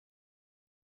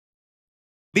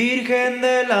Virgen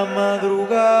de la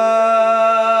madrugada,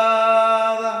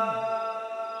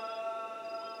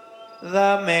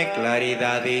 dame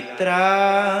claridad y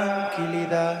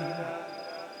tranquilidad.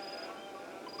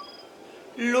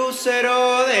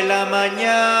 Lucero de la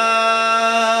mañana,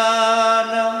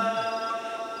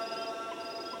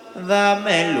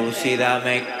 dame luz y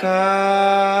dame calma.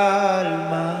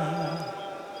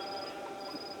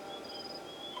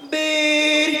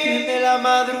 Virgen de la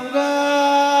madrugada,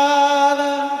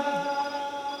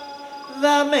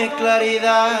 dame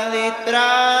claridad y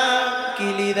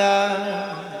tranquilidad.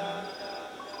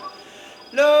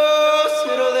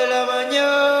 Lucero de la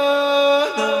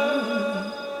mañana,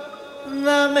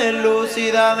 dame luz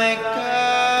y dame calma.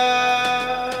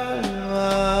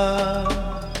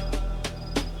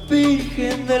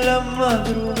 Virgen de la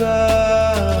madrugada,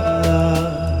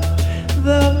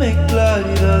 dame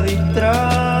claridad y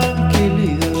tranquilidad.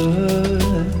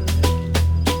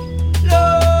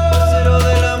 Lucero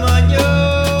de la mañana,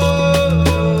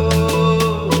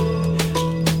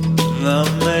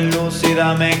 dame luz y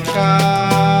dame calma.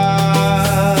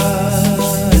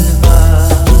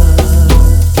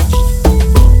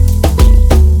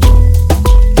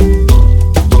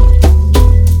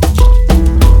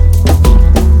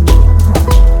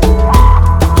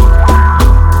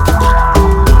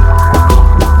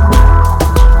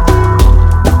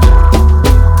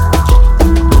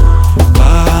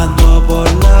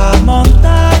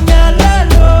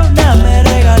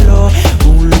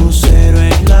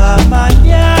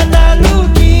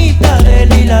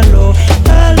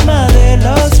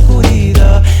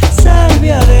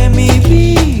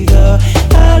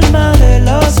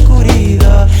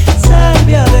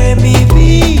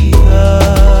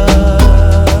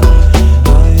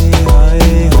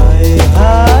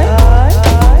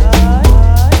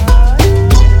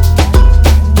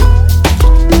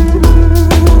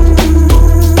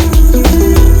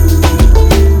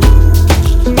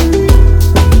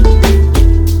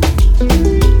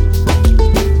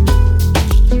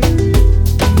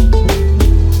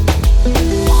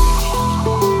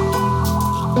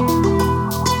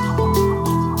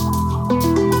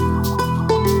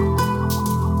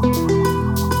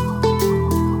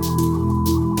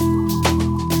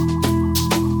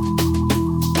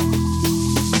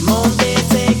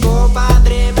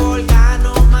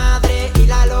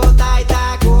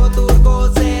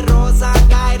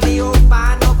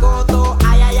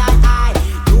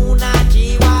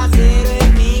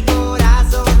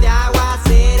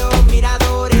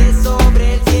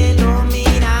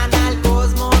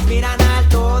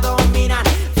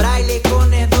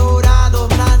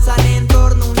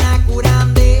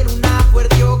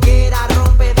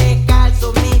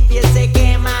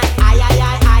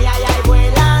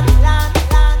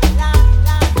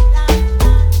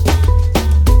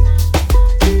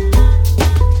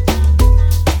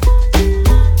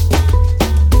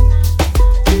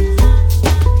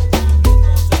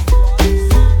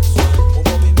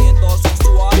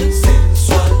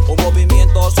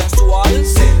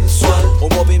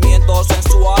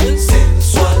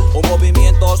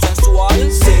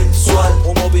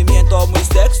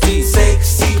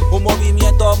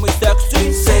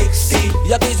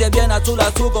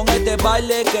 Azul con este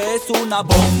baile que es una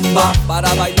bomba.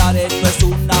 Para bailar esto es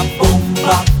una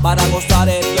bomba. Para gozar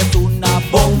esto es una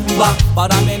bomba.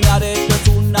 Para menear esto es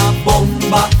una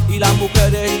bomba. Y las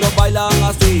mujeres lo bailan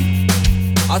así,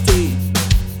 así,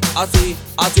 así,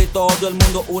 así. Todo el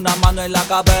mundo, una mano en la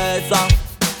cabeza,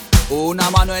 una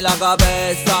mano en la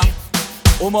cabeza.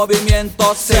 Un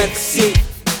movimiento sexy,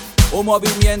 un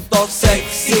movimiento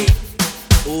sexy.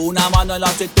 Una mano en la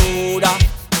cintura,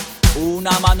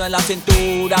 una mano en la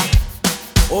cintura.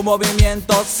 Un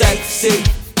movimiento sexy,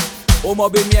 un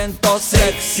movimiento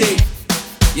sexy.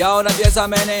 Y ahora empieza a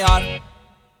menear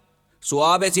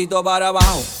suavecito para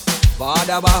abajo,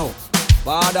 para abajo,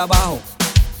 para abajo.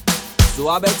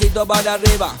 Suavecito para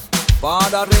arriba,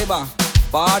 para arriba,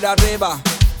 para arriba.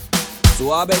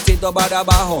 Suavecito para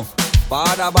abajo,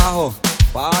 para abajo,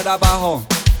 para abajo.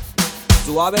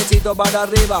 Suavecito para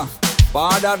arriba,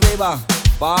 para arriba,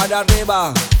 para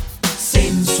arriba.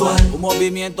 Sensual, un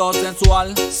movimiento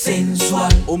sensual,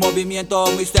 sensual, un movimiento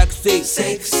muy sexy,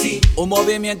 sexy, un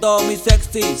movimiento muy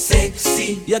sexy,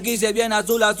 sexy. Y aquí se viene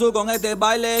azul azul con este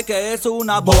baile que es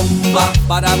una bomba.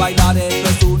 Para bailar esto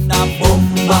es una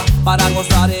bomba. Para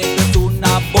gozar esto es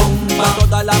una bomba.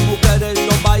 Todas las mujeres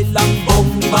lo bailan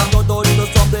bomba. Todos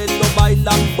los hombres lo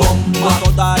bailan bomba.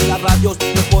 Todas las radios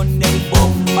lo ponen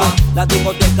bomba. La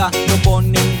discoteca lo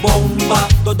ponen bomba.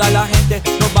 Toda la gente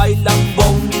lo bailan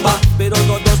bomba. Pero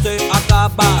todo se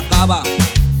acaba, acaba.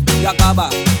 Y acaba,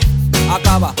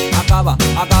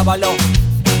 acábalo.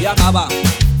 y acaba,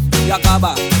 y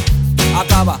acaba,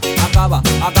 acaba, acaba,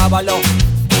 acábalo,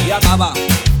 y acaba,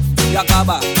 y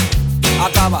acaba,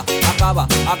 acaba, acaba,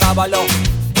 acábalo,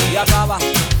 y acaba,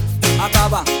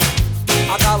 acaba,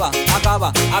 acaba,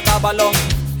 acaba, acábalo,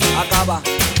 acaba,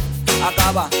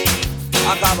 acaba,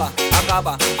 acaba,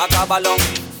 acaba, acábalo,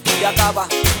 y acaba,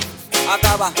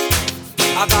 acaba,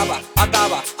 acaba,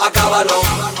 acaba, acábalo.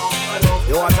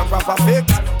 You want a proper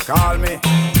fix? Call me.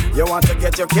 You want to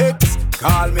get your kicks?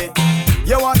 Call me.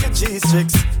 You want your cheese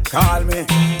chicks? Call me.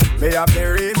 Me have the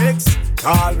remix?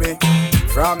 Call me.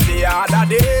 From the other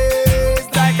days,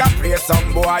 like I play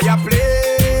some boy I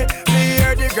play. Me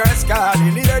hear the girls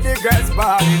calling, hear the girls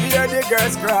bawling, hear the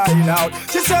girls crying out.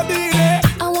 She said, "Beanie,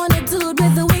 I want a dude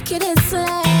with the wickedest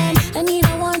slang. I need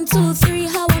a 1, 2, 3,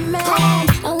 how a man.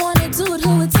 I want a dude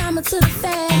who would time it to the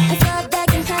fan. I thought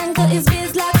back and handle his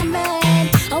biz like a man.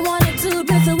 I want a dude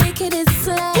with the wickedest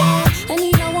slang. I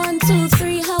need a 1, 2,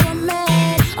 3, how a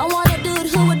man. I want a dude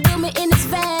who would do me in his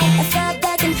van. I thought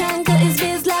back and handle his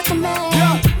biz like a man.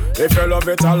 yeah. If you love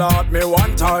it, allot me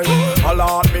one time.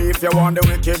 Allot me if you want the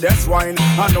wickedest wine.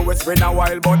 I know it's been a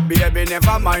while, but baby,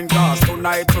 never mind. Cause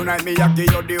tonight, me I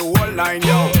give you the whole line,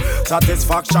 yo.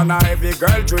 Satisfaction a every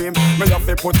girl dream. Me love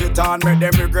to put it on, make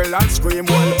them wriggle and scream.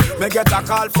 Well, me get a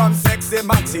call from sexy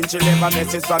Maxine. She leave a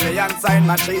message from me and sign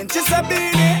machine. She said,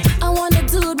 "Beanie, I want a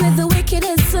dude with the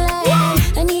wickedest slang.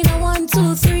 I need a 1,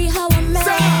 2, 3, how a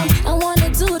man. I want a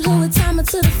dude who would time it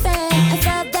to the fan. I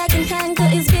thought back and handle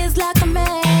his biz like a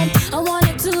man. I want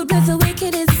a dude with the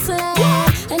wickedest slang.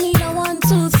 I need a 1,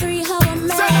 2, 3, how a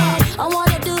man. I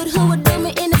want a dude who would do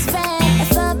me in his van. I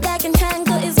thought back and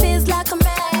handle his biz like a man.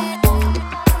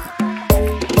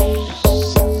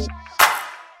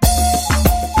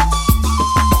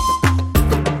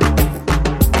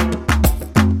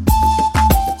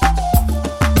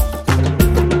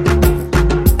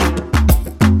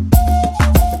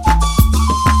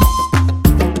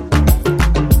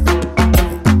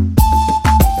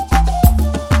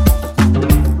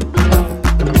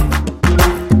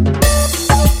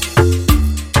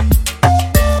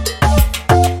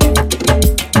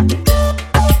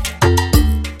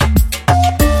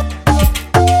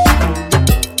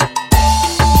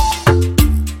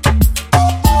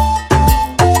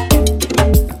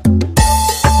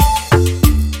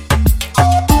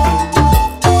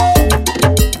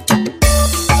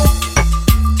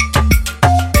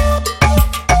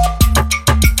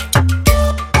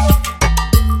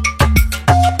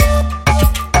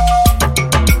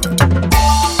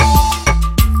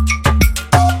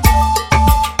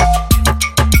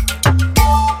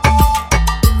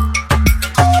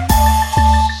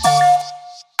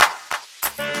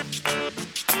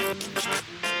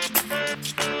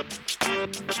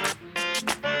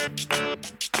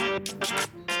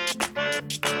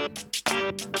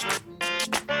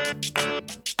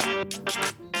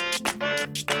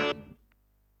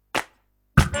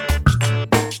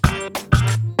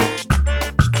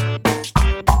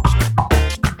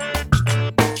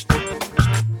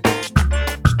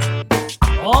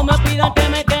 No me pidas que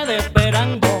me quede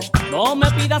esperando, no me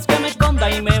pidas que me esconda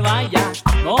y me vaya,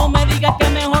 no me digas que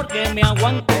mejor que me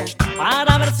aguante,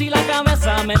 para ver si la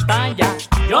cabeza me talla.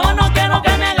 Yo no quiero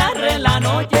que me agarre la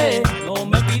noche, no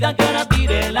me pidas que ahora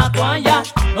tire la toalla,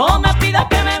 no me pidas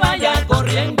que me vaya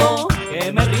corriendo,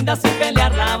 que me rinda sin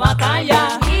pelear la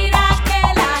batalla. Mira que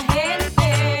la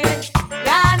gente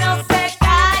ya no se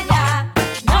calla,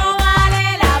 no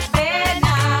vale la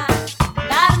pena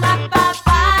dar más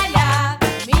papaya.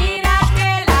 Mira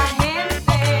que la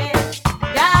gente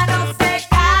ya no se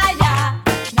calla,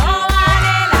 no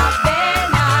vale la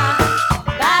pena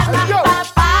dar más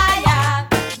papaya.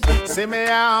 See me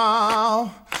out.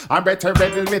 I'm better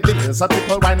ready with it. Some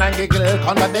people whine and giggle.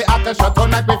 Come on the after shot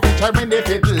tonight we featuring the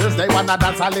fiddles. They wanna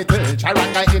dance a little.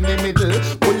 Charanga in the middle.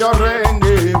 Pull your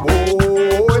rengi,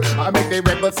 boy. I make the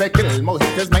rebels say kill.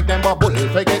 Mojitos make them bubble.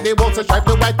 Forget the walls to strive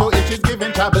to white to itch is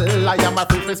giving trouble. I am a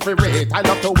free spirit. I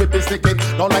love to whip it stick it.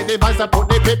 Don't like the vibes that put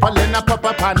the people in a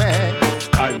proper panic.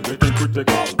 I'm getting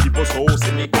critical. People so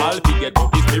cynical. Forget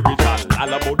about the spiritual.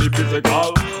 All about the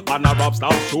physical. Man a rap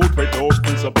stop shoot without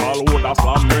principle. Would a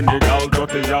slam minigal.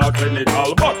 Dirty or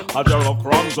clinical. But a jar of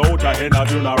crumbs out a in a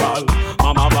funeral.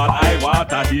 Mama bad I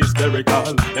want a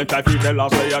hysterical. Them try to tell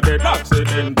us say you get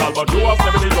accidental. But you have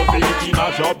 70 to 15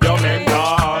 a shop your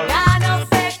mental. Ya no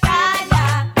se calla,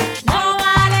 no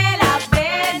vale la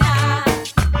pena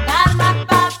dar más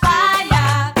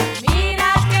papaya.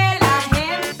 Mira que la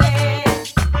gente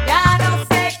ya no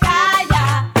se calla,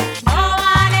 no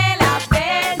vale la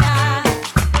pena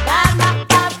dar más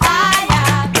papaya.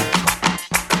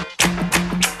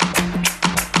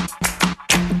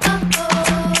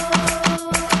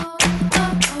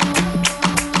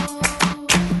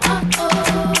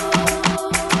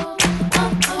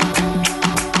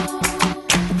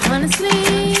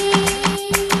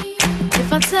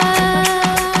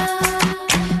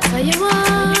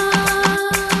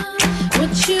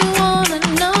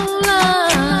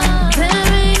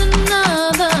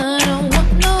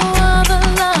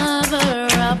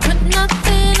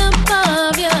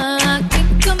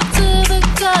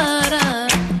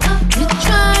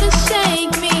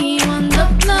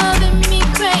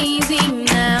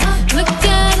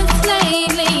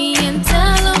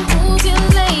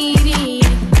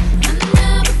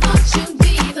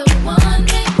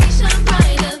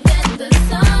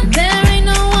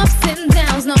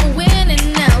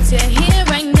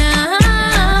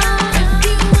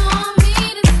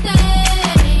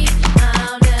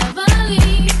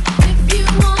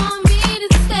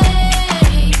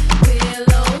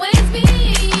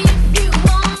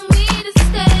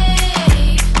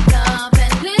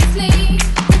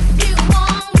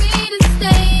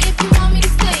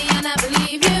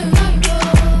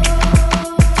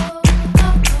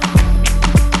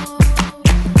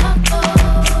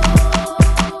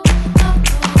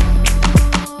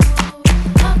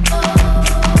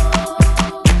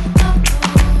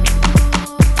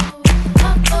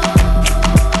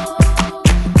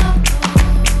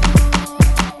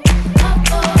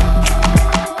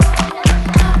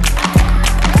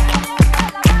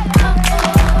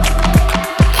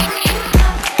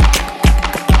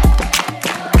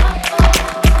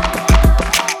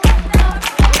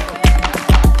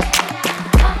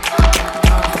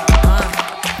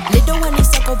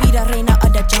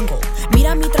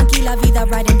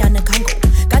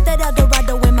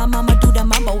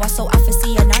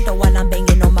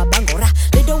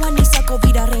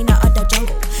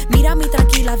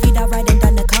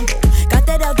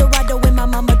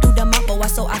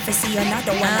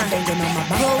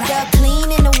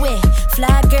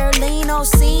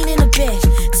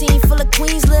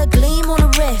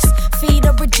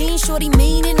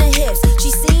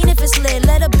 it,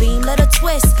 let her beam, let her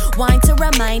twist. Wine to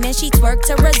remind and she twerk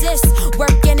to resist.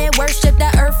 Working it, worship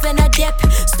the earth in a dip.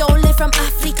 Stolen from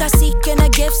Africa, seeking a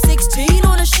gift. 16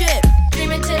 on a ship.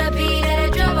 Dreaming to the beat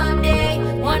of the drum all day.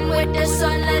 One with the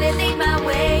sun, let it lead my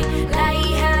way. La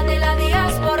hija de la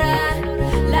diáspora.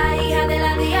 La hija de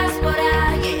la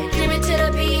diáspora. Yeah. Dreaming to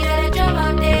the beat of the drum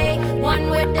all day. One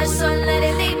with the sun, let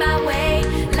it lead my way.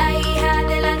 La hija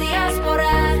de la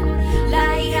diáspora.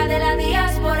 La hija de la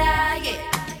diáspora. Yeah.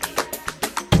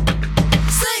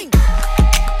 Sing!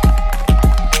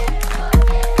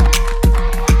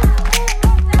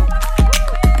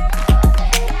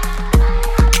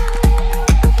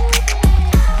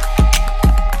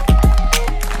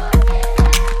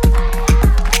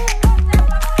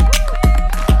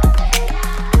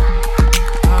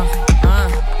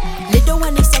 Little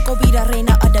one is Sako be the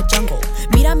reina of the jungle.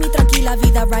 Mira mi tranquila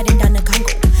vida riding down the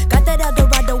Congo. Got that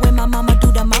Eldorado when my mama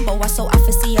do the mambo. I so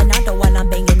aficionado while I'm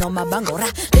banging on my bongo.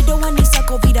 Little one is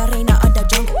Sako be the reina of the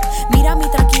jungle. Mira mi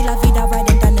tranquila vida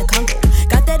riding down the Congo.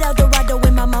 Got that Eldorado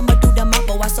when my mama do the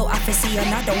mambo. I so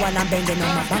aficionado while I'm banging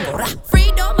on my bongo.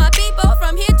 Freedom, my people,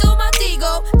 from here to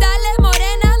Montego. Dale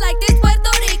morena like this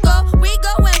Puerto Rico. We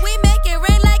go and we make it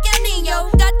rain like El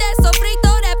Nino. Got that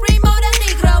sofrito, that primo, that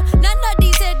negro. None of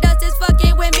these hitters is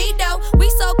fucking with me though. We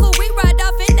so cool, we ride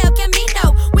off in El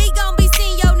Camino. We gon' be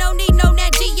seen, yo, no need no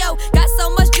Nat Geo. Got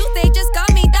so much juice, they just call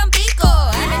me Tampico.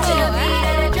 Dreaming to the beat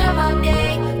of the drum all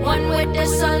day. One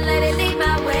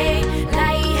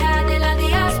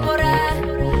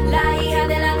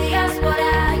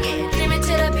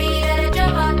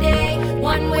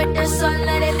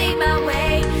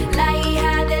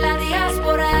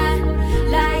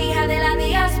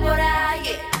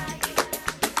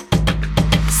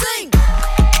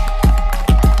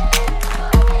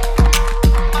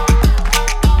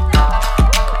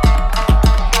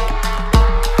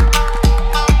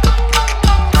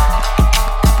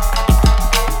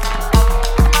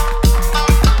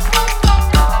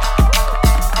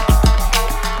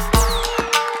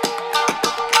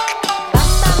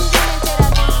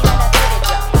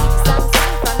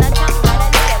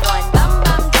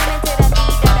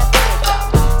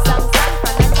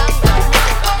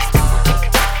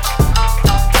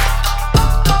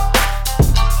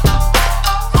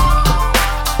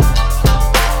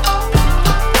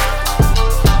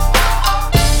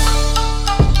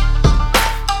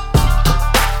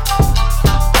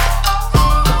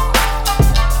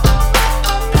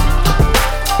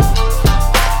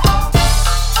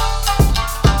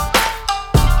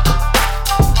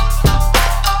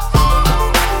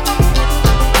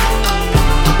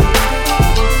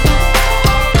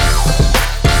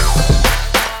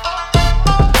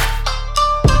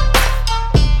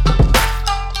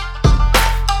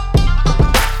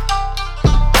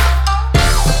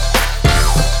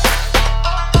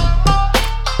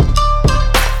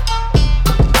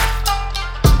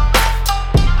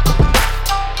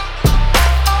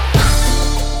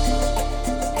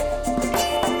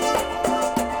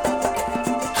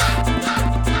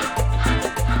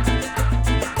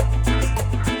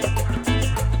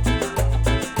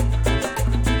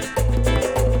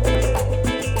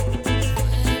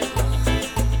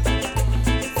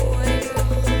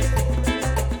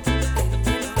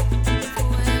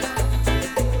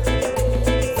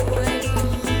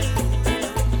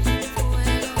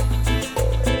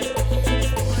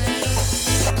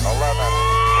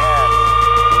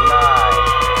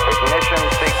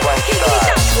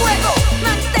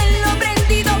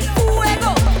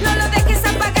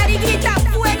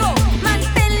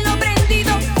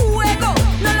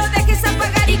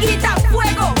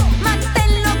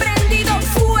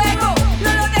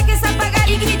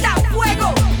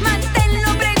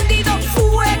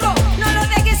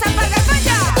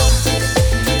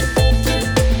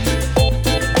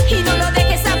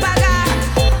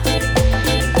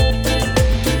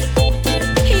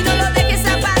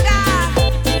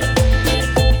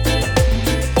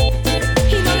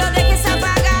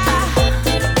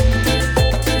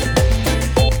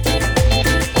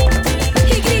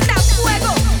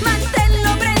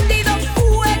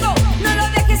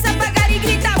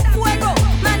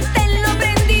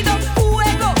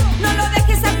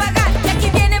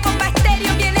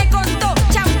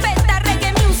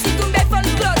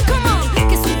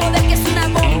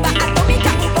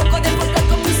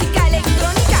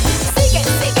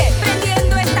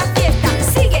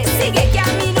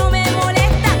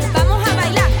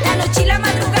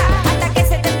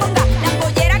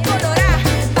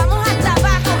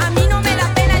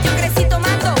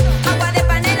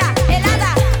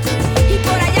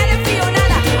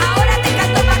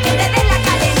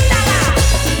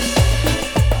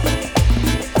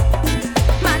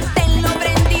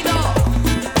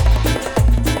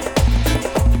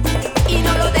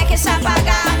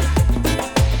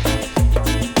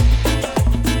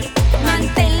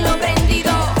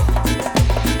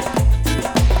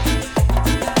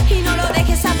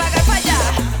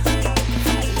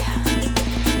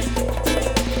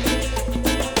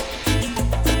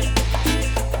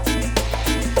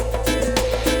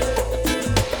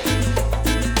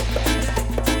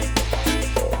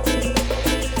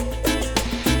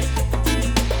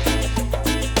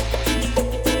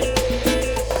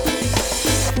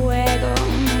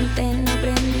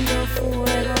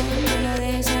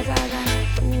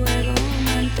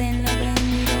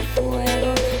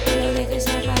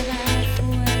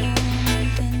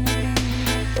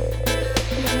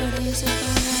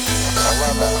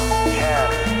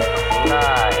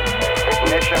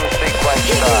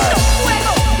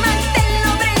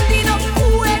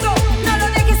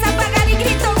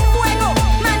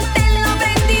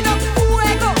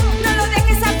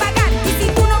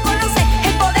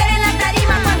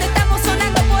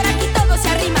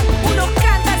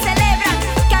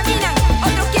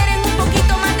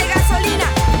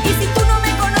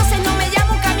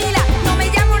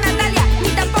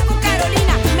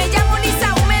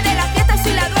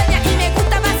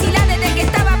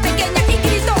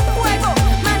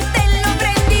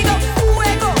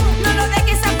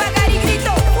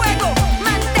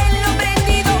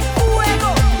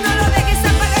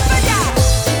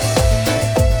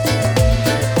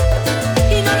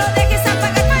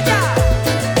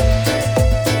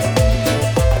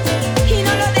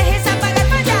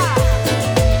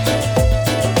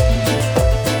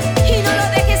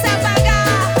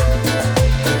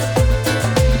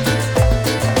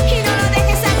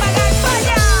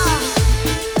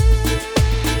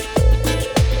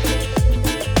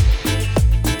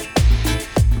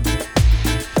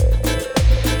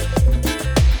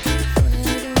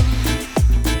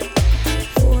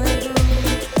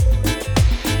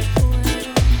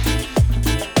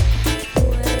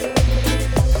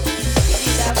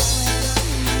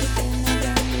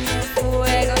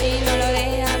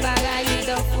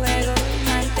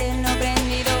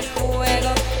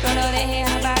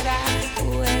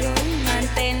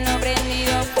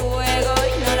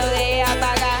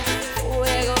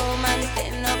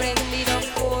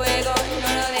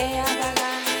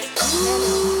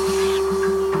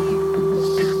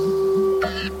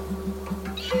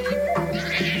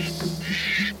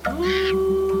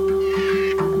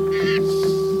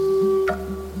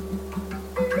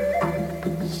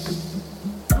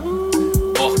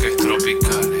toques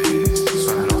tropicales,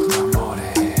 suenan los tambores,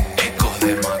 ecos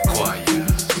de Macuaya,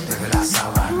 desde la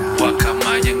sabana,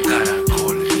 guacamaya en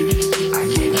caracoles,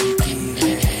 ahí en el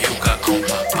tigre, yuca con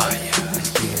papaya,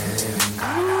 el tigre de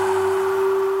Bengala.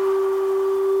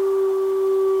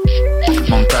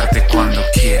 Montarte cuando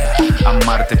quieras,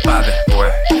 amarte pa'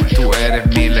 después. Tú eres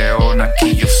mi león,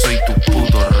 aquí yo soy tu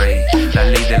puto rey. La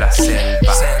ley de la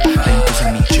selva, la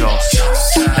impuse mi choza.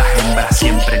 Las hembras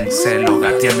siempre en celo,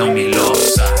 gateando mi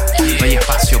losa. No hay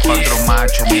espacio pa' otro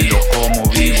macho, me lo como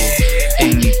vivo.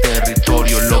 En mi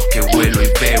territorio lo que vuelo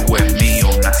y veo es mío.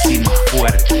 Nací más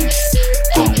fuerte,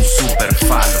 con un super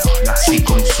falo. Nací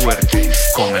con suerte,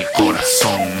 con el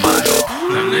corazón malo.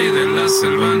 La ley de la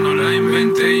selva no la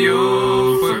inventé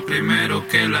yo, fue primero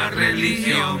que la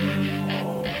religión.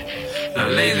 La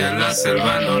ley de la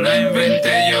selva no la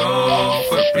inventé yo,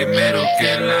 fue primero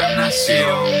que la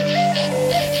nación.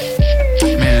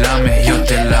 Me lames, yo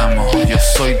te lamo, yo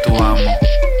soy tu amo.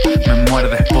 Me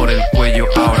muerdes por el cuello,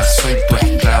 ahora soy tu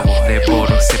esclavo.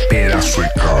 Devoro ese pedazo de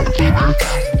carne.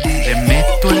 Le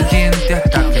meto el diente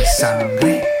hasta que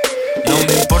sangre. No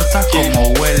me importa cómo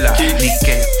huela, ni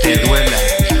que te duela.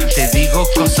 Te digo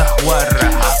cosas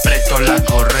guarras, aprieto la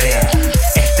correa.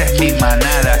 Esta es mi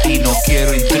manada y no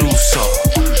quiero intruso.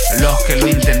 Los que lo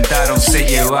intentaron se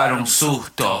llevaron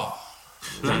susto.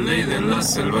 La ley de la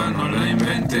selva no la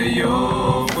inventé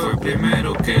yo, fue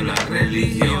primero que la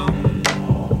religión.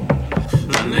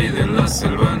 La ley de la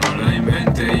selva no la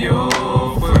inventé yo,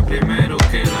 fue primero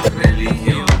que la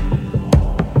religión.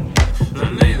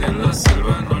 La ley de la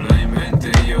selva no la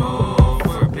inventé yo,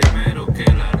 fue primero que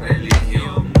la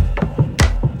religión.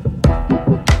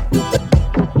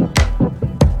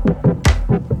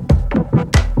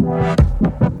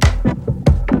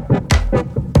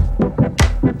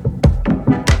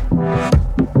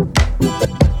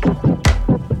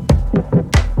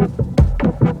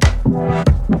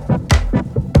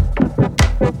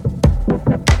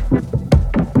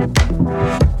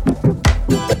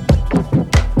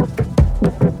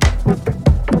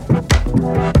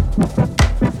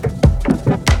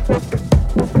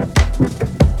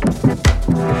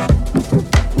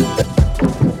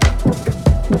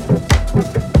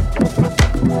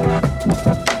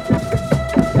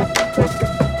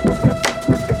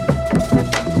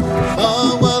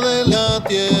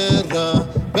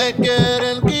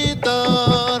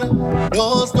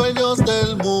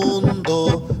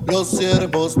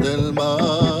 Del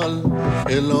mal,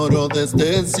 el oro de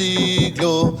este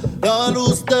siglo, la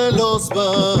luz de los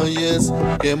valles,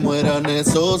 que mueran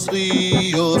esos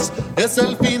ríos, es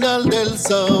el final del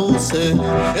sauce,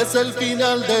 es el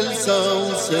final del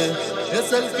sauce,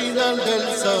 es el final del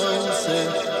sauce,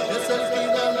 es el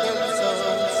final del sauce.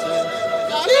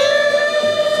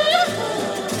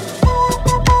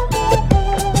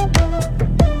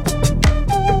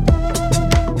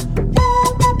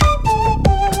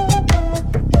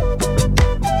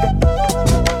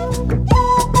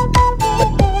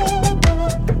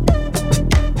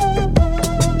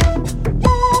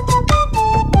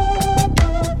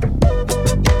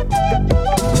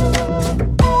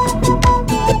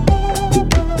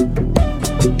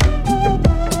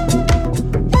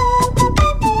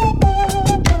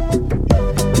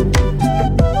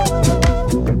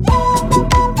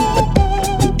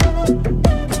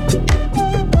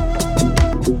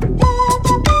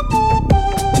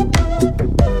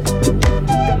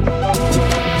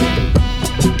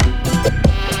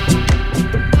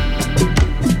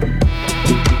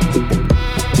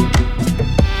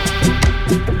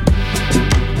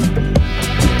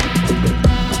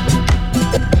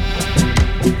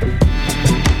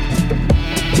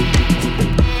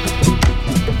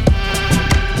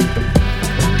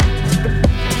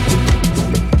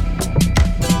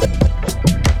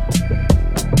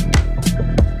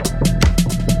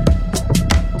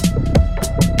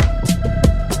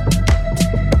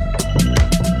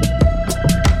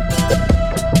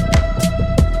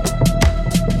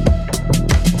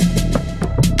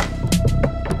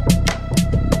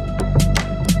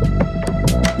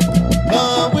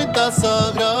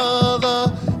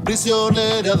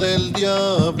 Prisionera del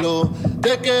diablo,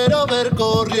 te quiero ver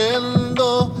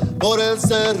corriendo por el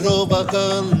cerro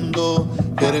bajando,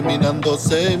 germinando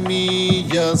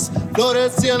semillas,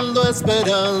 floreciendo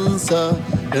esperanza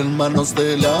en manos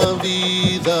de la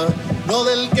vida, no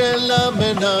del que la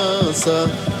amenaza,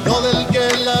 no del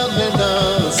que la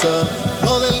amenaza,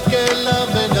 no del que la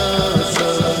amenaza.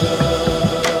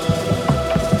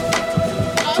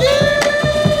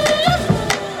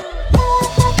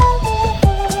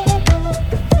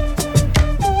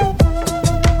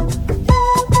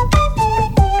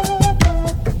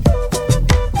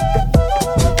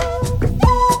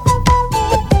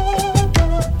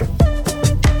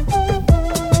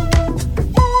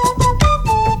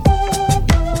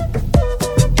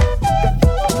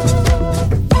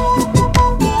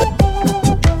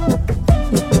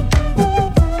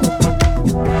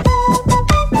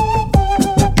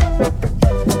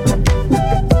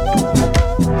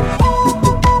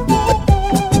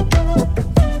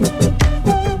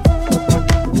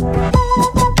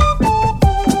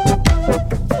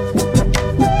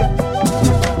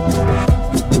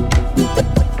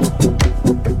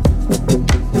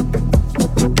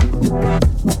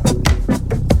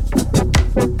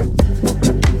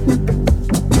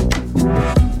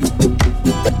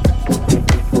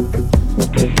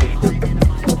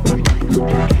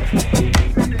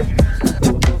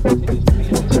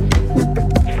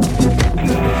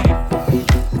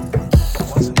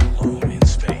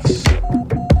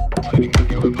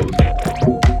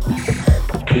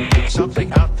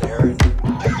 something out there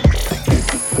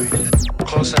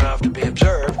close enough to be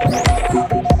observed.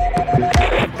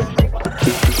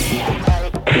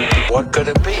 What could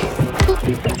it be?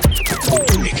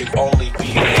 It could only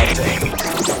be one thing.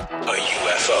 A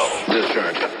UFO.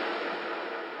 Discharge.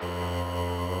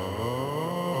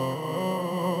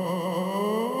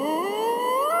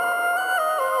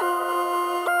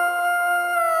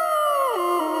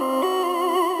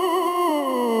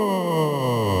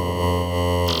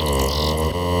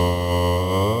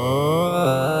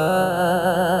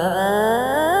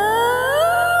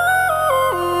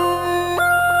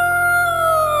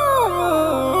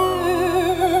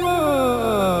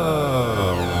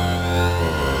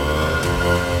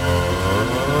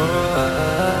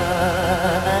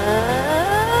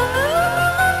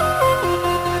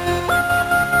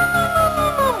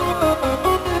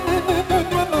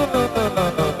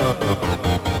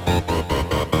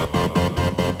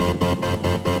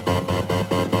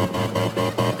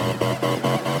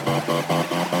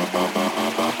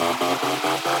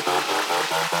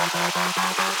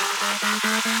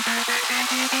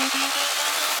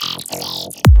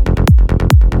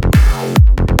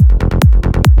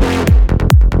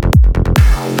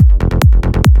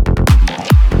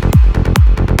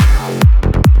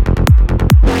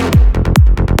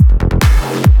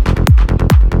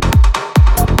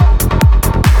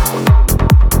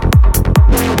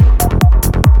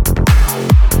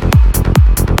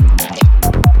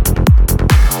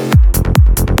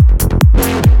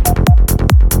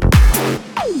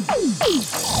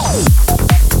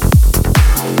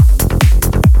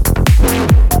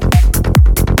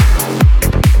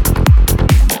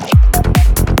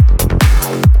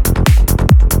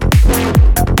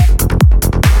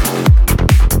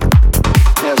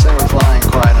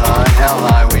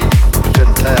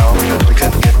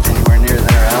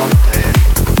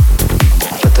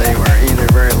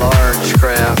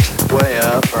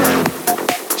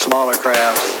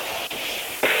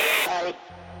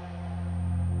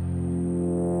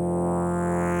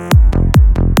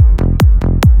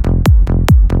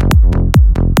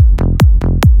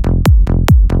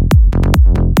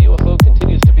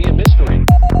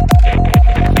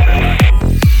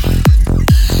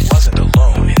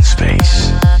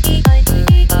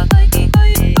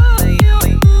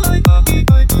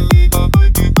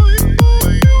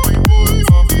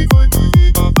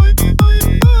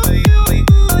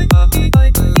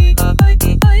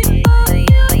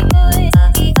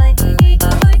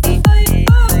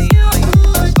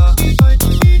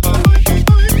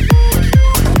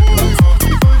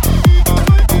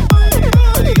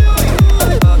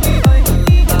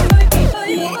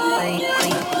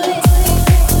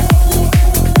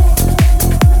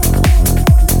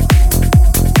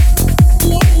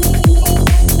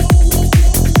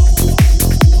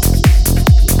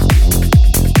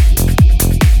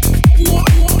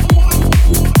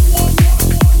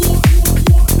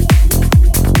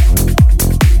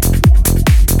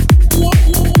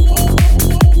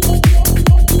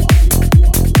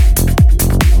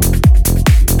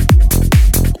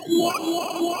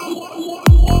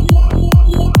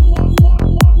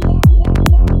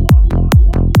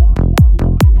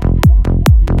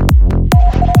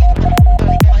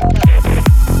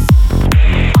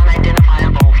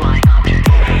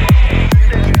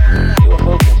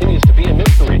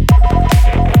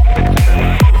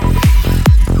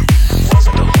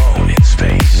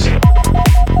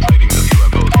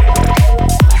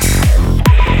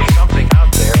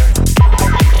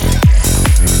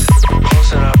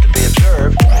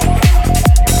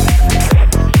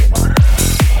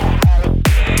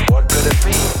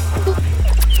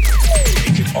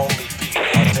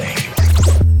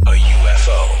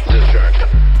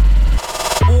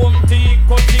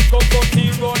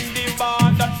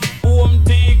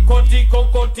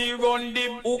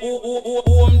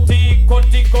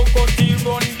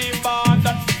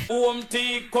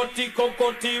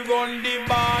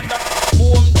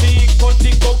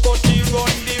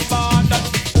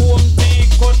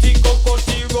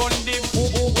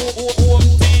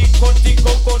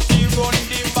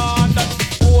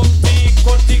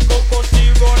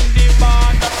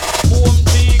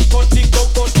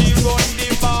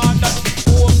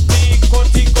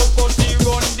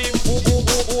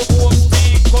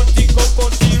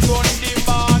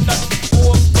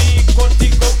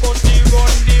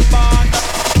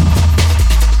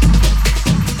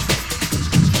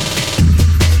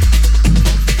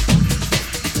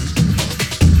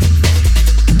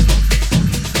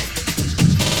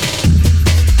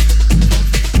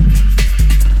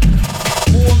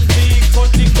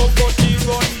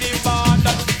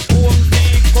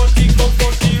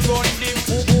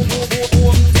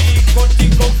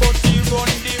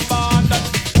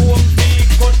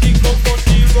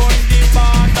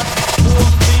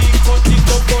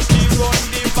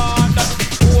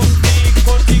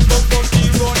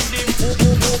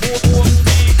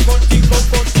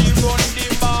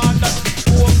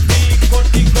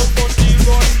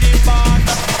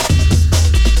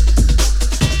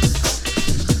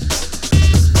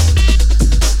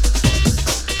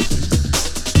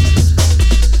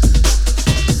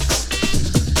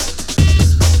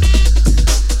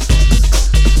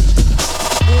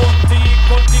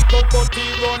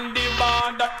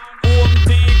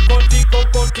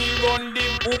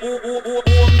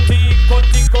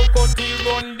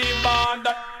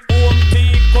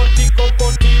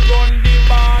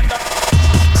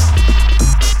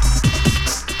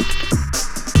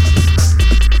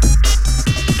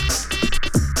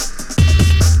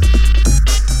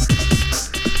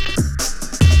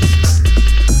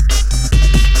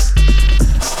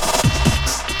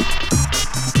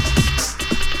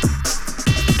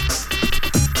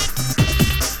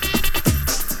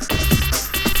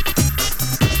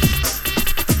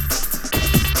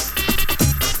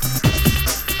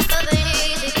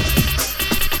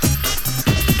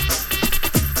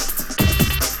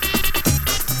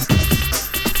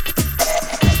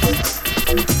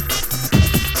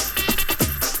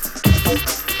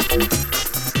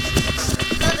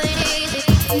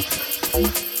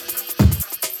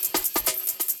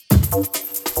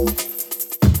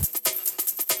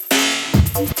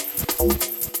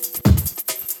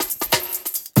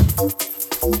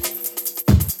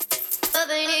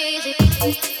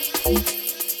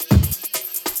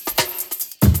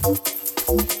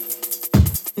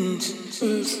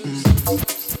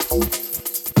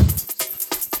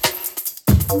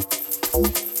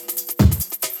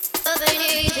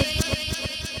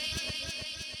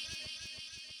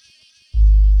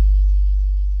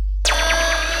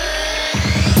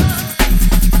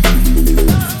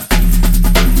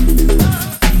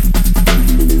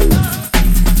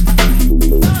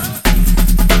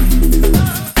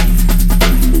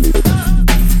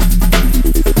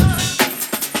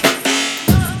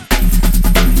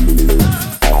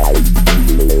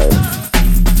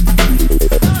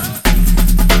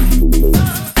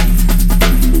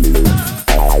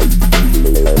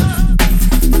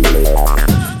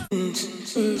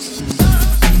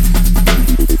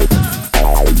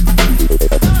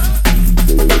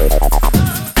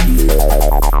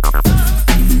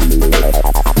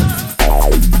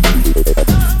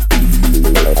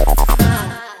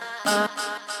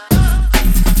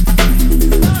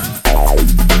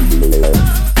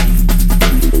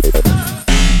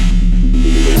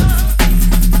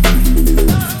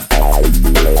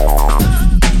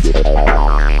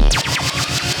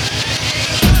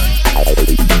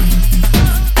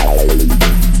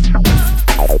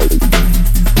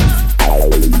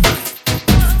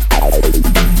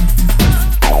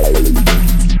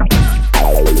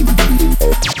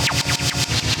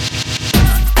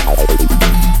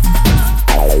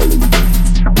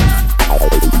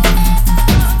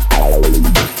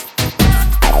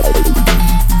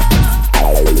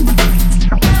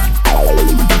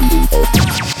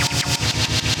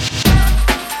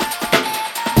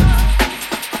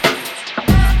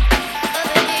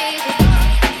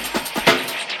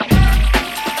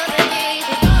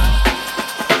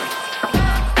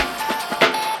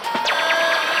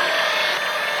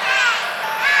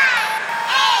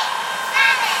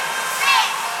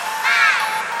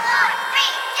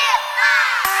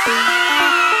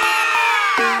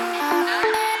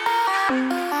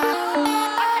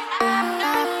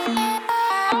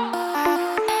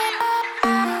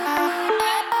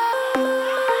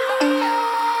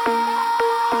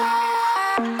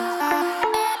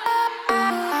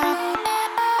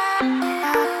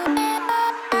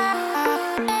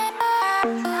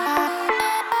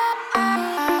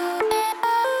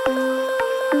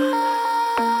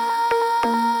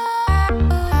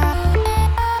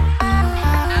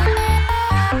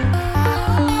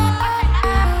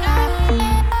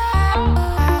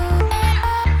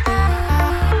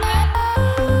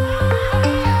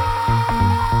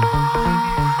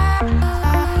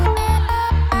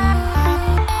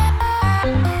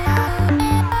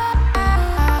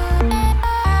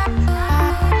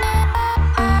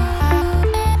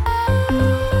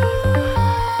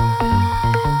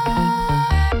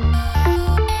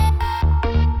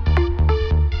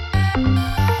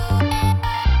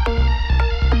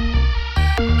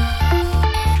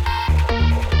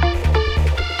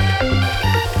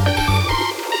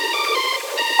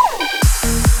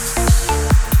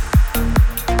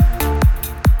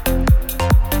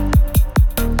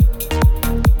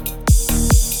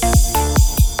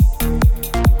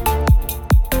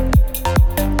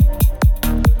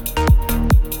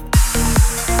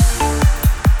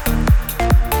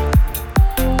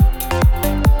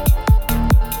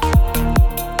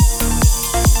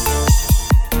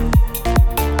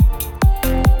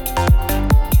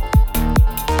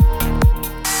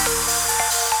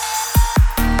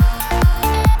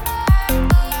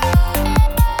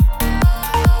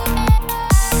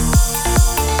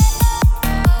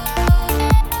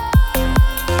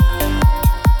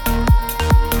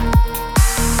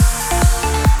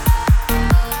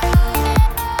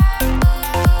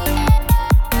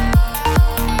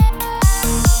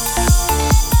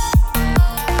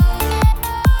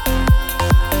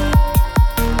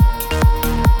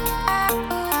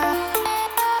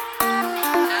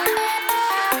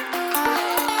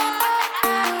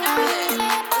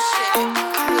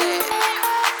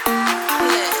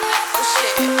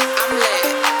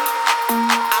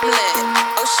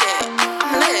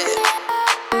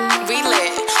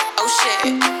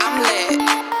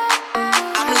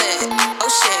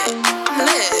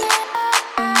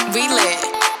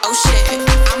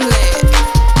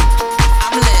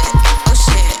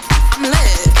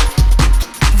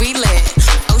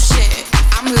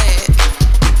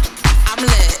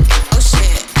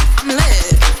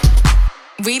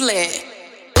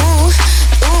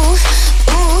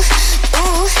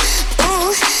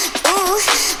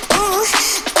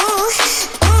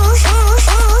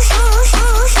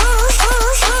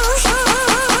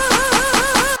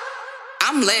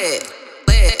 I'm lit.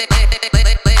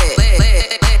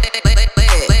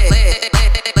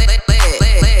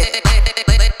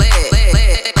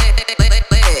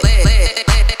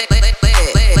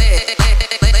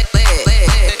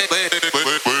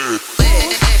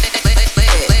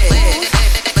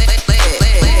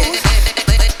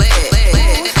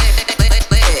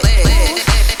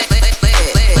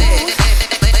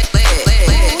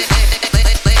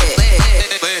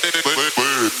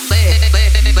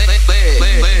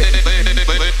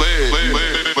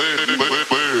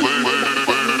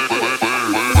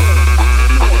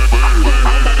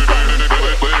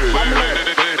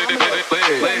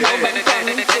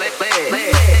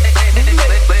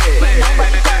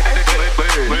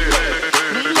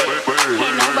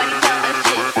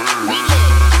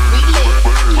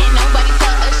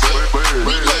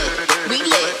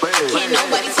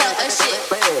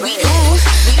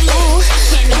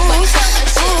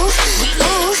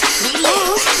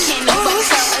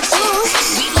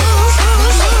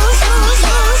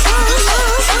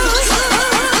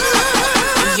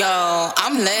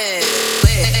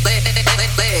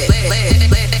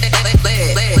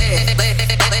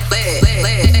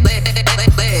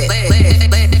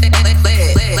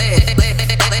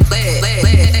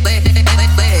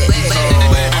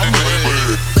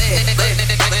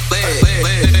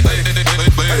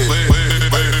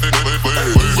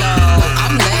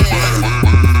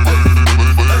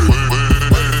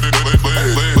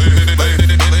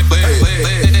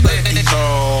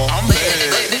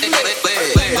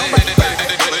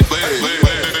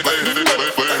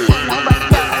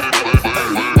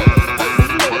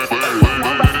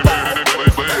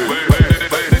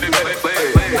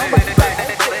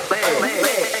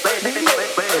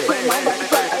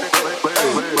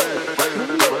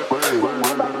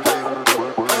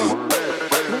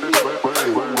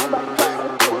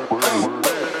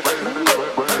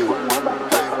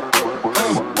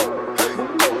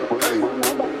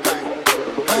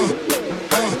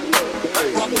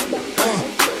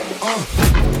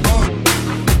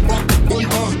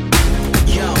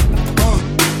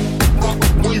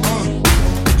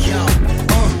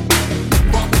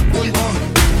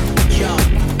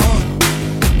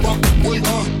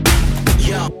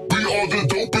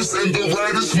 and the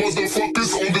raddest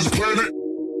motherfuckers on this planet.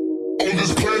 On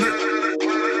this planet.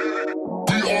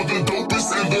 We are the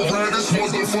dopest and the raddest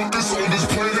motherfuckers on this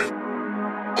planet.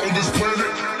 On this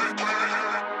planet.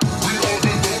 We are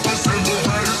the dopest and the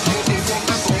raddest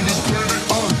motherfuckers on this planet.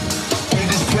 On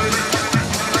this planet.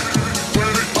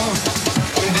 Planet.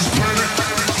 On this planet.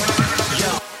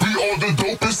 We are the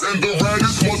dopest and the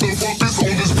raddest motherfuckers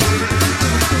on this planet.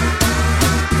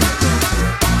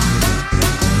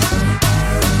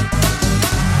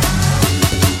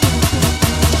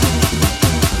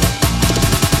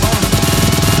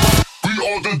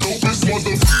 The dopest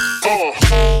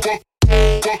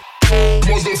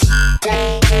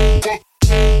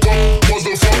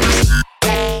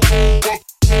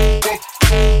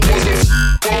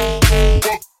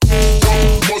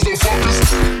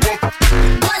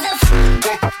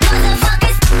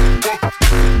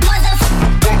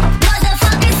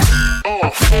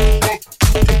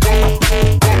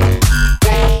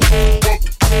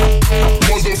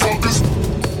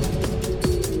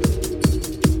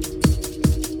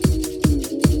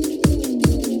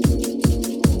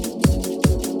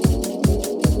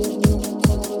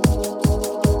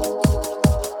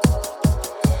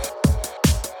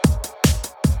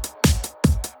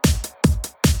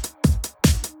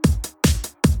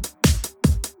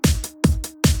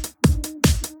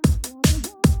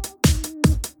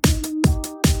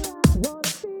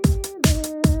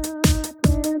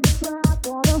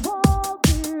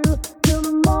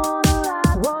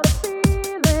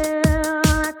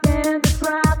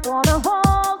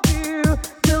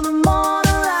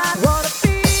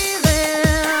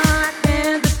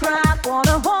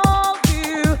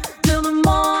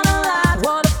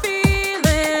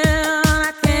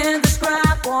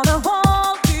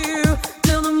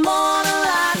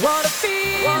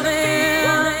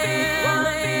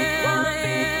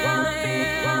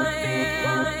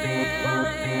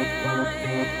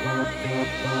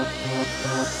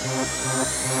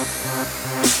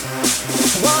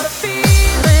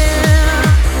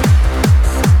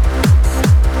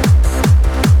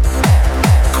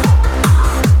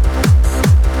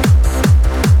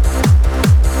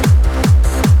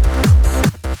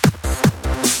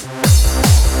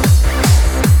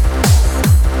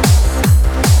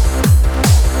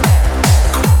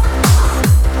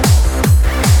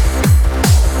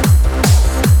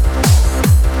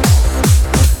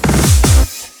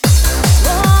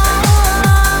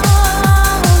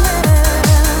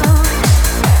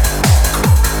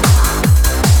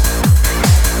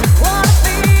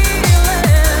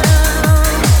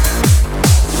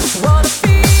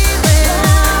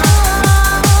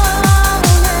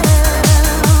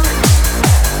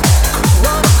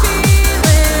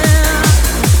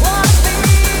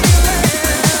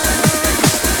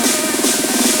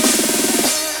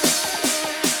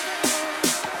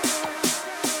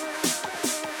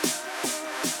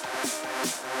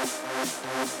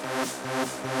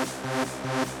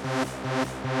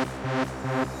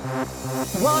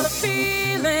What a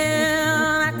feeling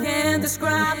I can't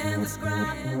describe.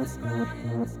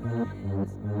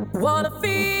 What a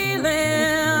feeling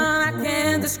I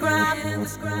can't describe.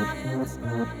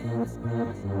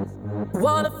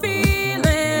 What a feeling.